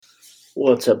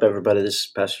What's up, everybody? This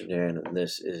is Pastor Darren, and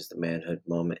this is the Manhood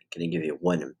Moment. Going to give you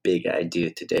one big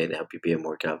idea today to help you be a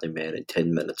more godly man in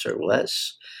 10 minutes or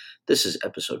less. This is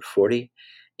episode 40,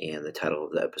 and the title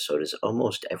of the episode is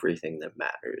Almost Everything That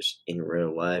Matters in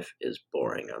Real Life is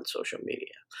Boring on Social Media.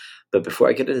 But before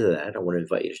I get into that, I want to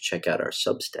invite you to check out our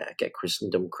Substack at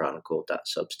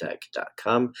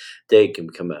christendomchronicle.substack.com. There you can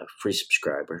become a free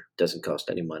subscriber. Doesn't cost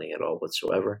any money at all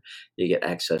whatsoever. You get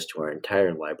access to our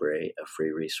entire library of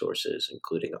free resources,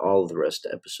 including all of the rest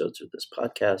of episodes of this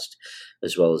podcast,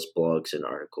 as well as blogs and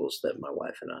articles that my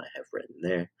wife and I have written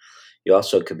there. You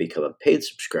also could become a paid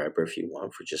subscriber if you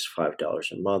want for just $5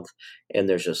 a month, and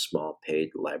there's a small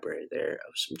paid library there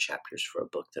of some chapters for a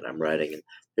book that I'm writing, and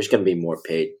there's going to be more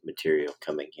paid material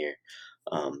coming here.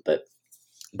 But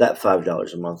that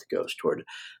 $5 a month goes toward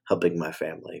helping my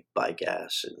family buy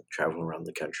gas and travel around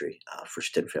the country for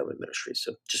Sten Family Ministry.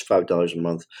 So just $5 a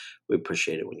month. We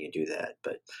appreciate it when you do that.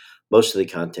 But most of the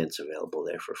content's available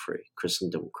there for free.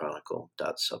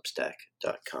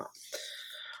 christendomchronicle.substack.com.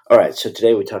 All right, so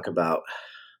today we talk about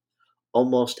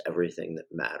almost everything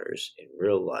that matters in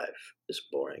real life is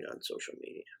boring on social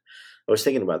media. I was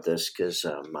thinking about this because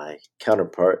my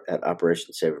counterpart at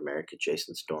Operation Save America,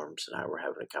 Jason Storms, and I were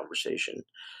having a conversation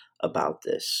about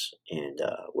this. And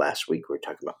last week we were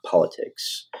talking about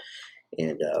politics.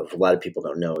 And a lot of people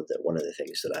don't know that one of the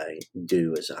things that I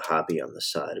do as a hobby on the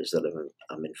side is that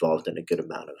I'm involved in a good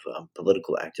amount of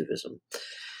political activism.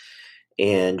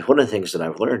 And one of the things that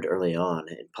I've learned early on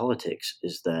in politics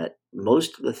is that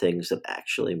most of the things that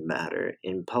actually matter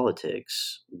in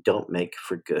politics don't make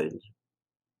for good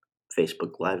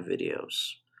Facebook Live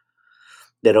videos.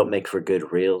 They don't make for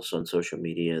good reels on social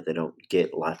media. They don't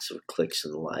get lots of clicks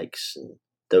and likes and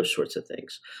those sorts of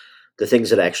things. The things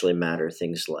that actually matter,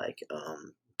 things like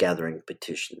gathering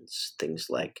petitions, things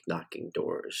like knocking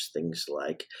doors, things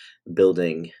like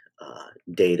building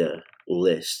data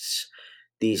lists,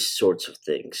 these sorts of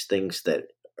things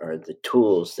that are the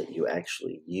tools that you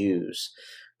actually use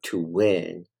to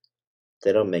win.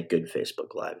 They don't make good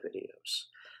Facebook Live videos.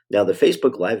 Now, the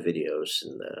Facebook Live videos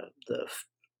and the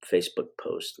Facebook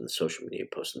posts and the social media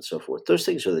posts and so forth, those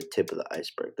things are the tip of the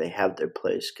iceberg. They have their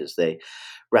place because they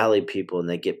rally people and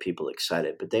they get people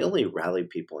excited. But they only rally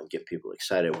people and get people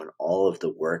excited when all of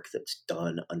the work that's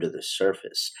done under the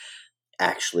surface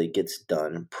actually gets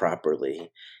done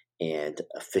properly and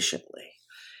efficiently.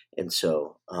 And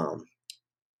so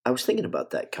I was thinking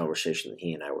about that conversation that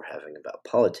he and I were having about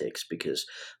politics because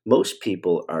most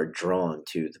people are drawn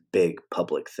to the big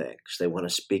public things. They want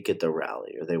to speak at the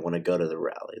rally or they want to go to the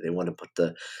rally. They want to put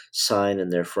the sign in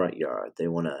their front yard. They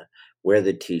want to wear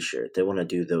the t-shirt. They want to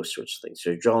do those sorts of things.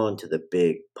 They're drawn to the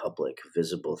big public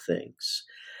visible things.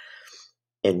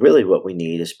 And really what we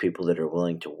need is people that are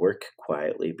willing to work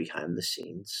quietly behind the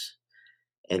scenes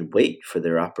and wait for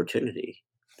their opportunity.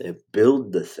 They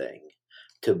build the thing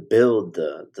to build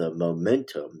the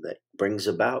momentum that brings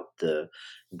about the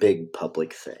big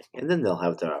public thing. And then they'll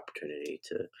have their opportunity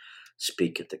to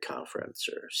speak at the conference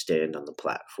or stand on the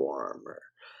platform or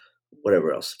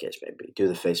whatever else the case may be, do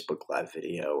the Facebook Live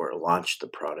video or launch the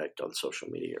product on social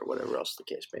media or whatever else the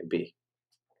case may be.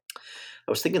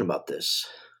 I was thinking about this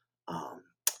a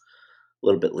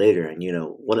little bit later, and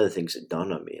one of the things that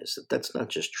dawned on me is that that's not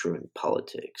just true in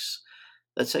politics.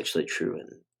 That's actually true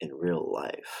in real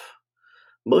life.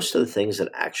 Most of the things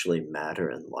that actually matter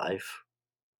in life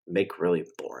make really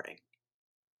boring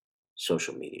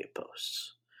social media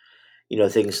posts.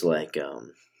 Things like,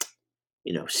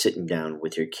 sitting down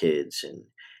with your kids and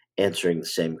answering the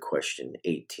same question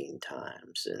 18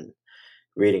 times and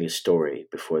reading a story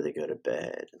before they go to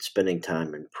bed and spending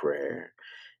time in prayer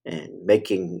and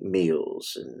making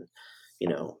meals and, you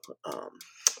know, um,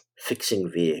 fixing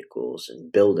vehicles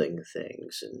and building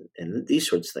things and these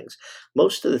sorts of things.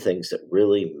 Most of the things that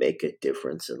really make a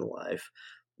difference in life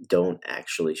don't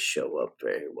actually show up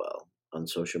very well on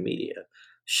social media.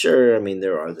 Sure, I mean,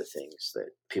 there are the things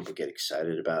that people get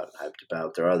excited about, hyped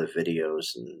about. There are the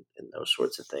videos and those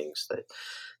sorts of things that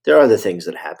there are the things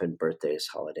that happen, birthdays,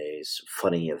 holidays,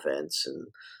 funny events, and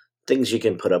things you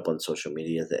can put up on social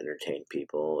media that entertain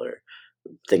people or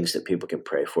things that people can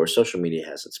pray for. Social media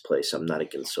has its place. I'm not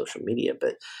against social media,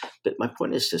 but my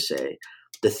point is to say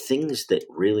the things that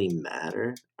really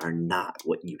matter are not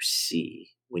what you see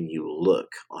when you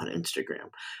look on Instagram.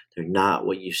 They're not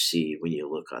what you see when you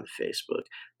look on Facebook.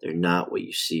 They're not what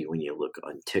you see when you look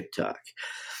on TikTok.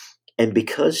 And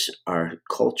because our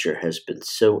culture has been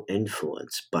so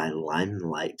influenced by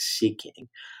limelight seeking,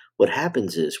 what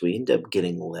happens is we end up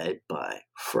getting led by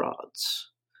frauds.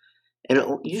 And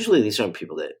usually these aren't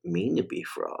people that mean to be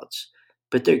frauds,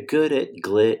 but they're good at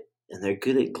glit and they're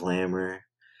good at glamour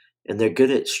And they're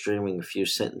good at streaming a few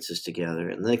sentences together,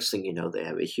 and the next thing you know, they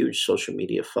have a huge social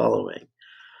media following,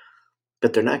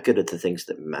 but they're not good at the things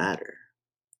that matter.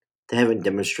 They haven't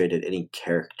demonstrated any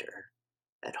character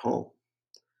at home.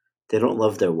 They don't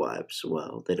love their wives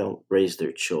well. They don't raise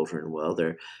their children well.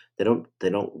 They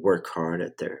don't work hard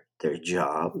at their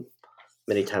job.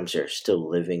 Many times they're still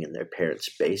living in their parents'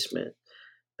 basement,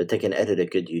 but they can edit a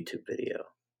good YouTube video.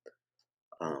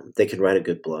 They can write a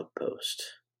good blog post.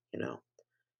 You know,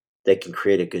 they can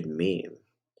create a good meme,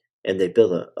 and they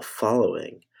build a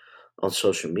following on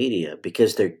social media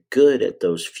because they're good at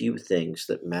those few things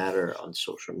that matter on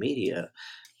social media,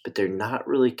 but they're not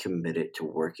really committed to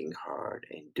working hard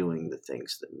and doing the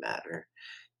things that matter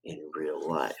in real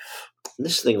life. And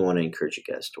this thing I want to encourage you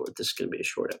guys toward. This is going to be a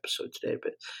short episode today,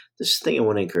 but this thing I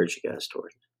want to encourage you guys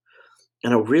toward.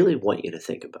 And I really want you to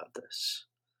think about this.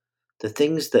 The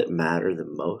things that matter the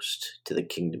most to the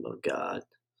kingdom of God,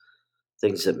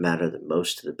 things that matter the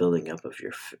most to the building up of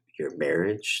your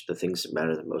marriage, the things that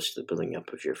matter the most to the building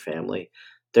up of your family,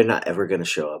 they're not ever going to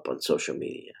show up on social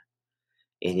media.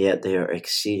 And yet they are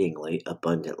exceedingly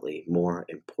abundantly more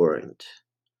important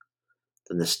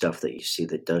than the stuff that you see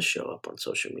that does show up on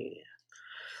social media.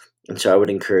 And so I would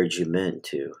encourage you men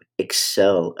to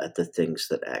excel at the things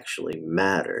that actually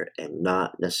matter and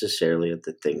not necessarily at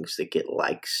the things that get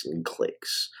likes and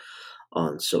clicks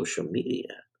on social media.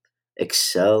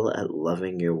 Excel at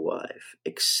loving your wife.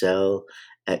 Excel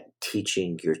at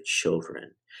teaching your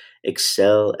children.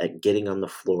 Excel at getting on the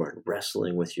floor and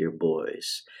wrestling with your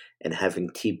boys and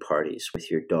having tea parties with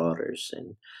your daughters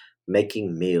and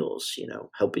making meals,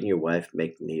 helping your wife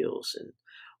make meals and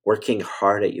working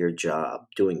hard at your job,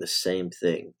 doing the same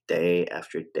thing day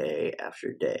after day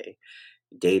after day,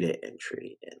 data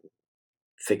entry and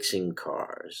fixing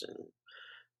cars and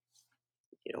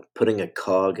putting a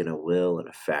cog in a wheel in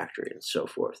a factory and so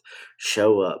forth.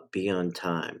 Show up, be on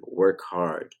time, work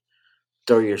hard,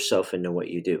 throw yourself into what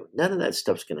you do. None of that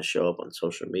stuff's going to show up on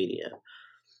social media,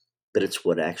 but it's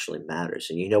what actually matters.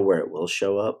 And you know where it will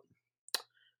show up?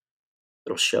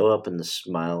 It'll show up in the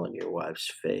smile on your wife's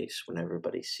face when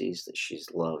everybody sees that she's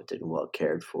loved and well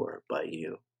cared for by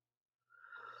you.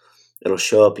 It'll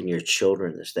show up in your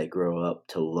children as they grow up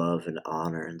to love and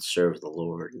honor and serve the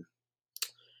Lord.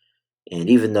 And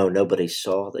even though nobody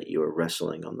saw that you were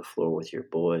wrestling on the floor with your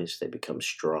boys, they become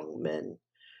strong men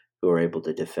who are able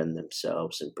to defend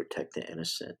themselves and protect the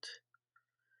innocent.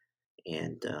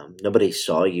 And nobody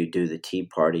saw you do the tea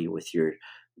party with your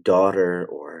daughter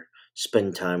or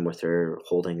spend time with her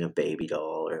holding a baby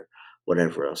doll or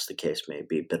whatever else the case may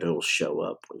be, but it'll show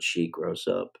up when she grows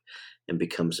up and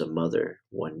becomes a mother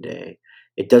one day.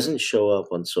 It doesn't show up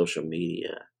on social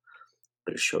media,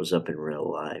 but it shows up in real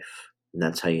life. And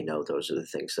that's how you know those are the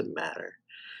things that matter. It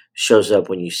shows up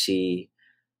when you see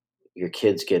your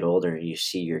kids get older and you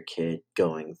see your kid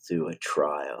going through a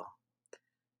trial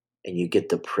and you get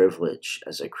the privilege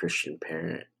as a Christian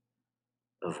parent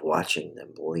of watching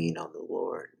them lean on the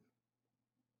Lord.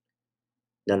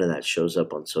 None of that shows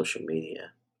up on social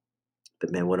media.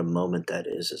 But man, what a moment that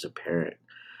is as a parent.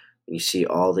 When you see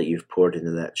all that you've poured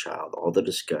into that child, all the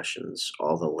discussions,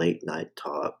 all the late night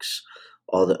talks,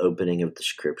 all the opening of the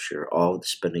scripture, all the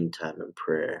spending time in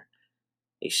prayer.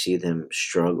 You see them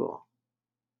struggle.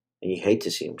 And you hate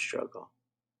to see them struggle,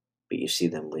 but you see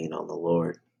them lean on the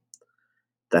Lord.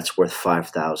 That's worth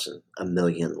 5,000, a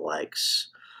million likes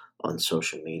on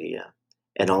social media.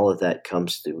 And all of that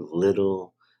comes through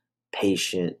little,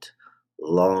 patient,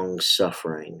 long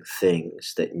suffering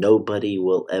things that nobody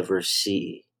will ever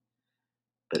see.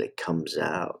 But it comes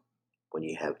out when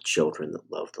you have children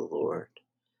that love the Lord.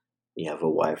 You have a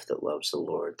wife that loves the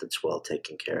Lord, that's well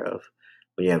taken care of.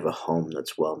 When you have a home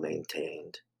that's well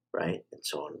maintained, right? And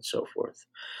so on and so forth.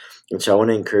 And so I want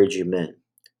to encourage you men,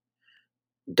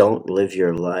 don't live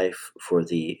your life for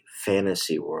the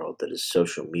fantasy world that is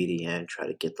social media and try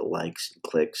to get the likes and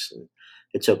clicks. And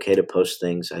it's okay to post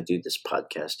things. I do this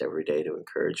podcast every day to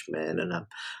encourage men, and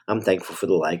I'm thankful for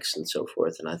the likes and so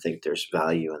forth. And I think there's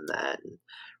value in that. And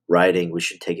writing, we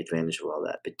should take advantage of all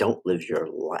that, but don't live your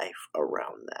life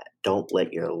around that. Don't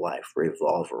let your life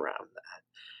revolve around that,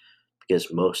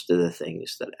 because most of the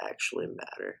things that actually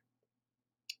matter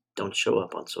don't show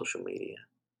up on social media.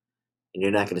 And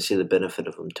you're not going to see the benefit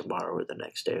of them tomorrow or the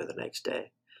next day or the next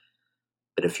day.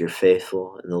 But if you're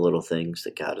faithful in the little things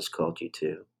that God has called you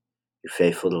to, you're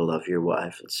faithful to love your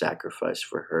wife and sacrifice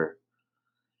for her.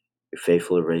 You're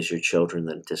faithful to raise your children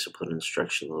in the discipline and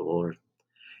instruction of the Lord.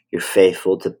 You're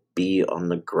faithful to be on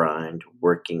the grind,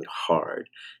 working hard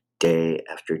day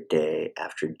after day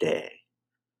after day.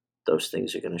 Those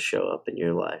things are going to show up in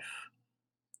your life.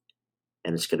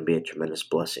 and it's going to be a tremendous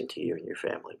blessing to you and your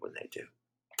family when they do.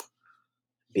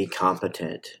 Be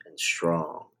competent and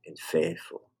strong and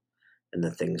faithful in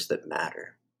the things that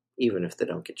matter, even if they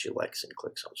don't get you likes and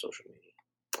clicks on social media.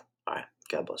 All right.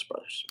 God bless, brothers.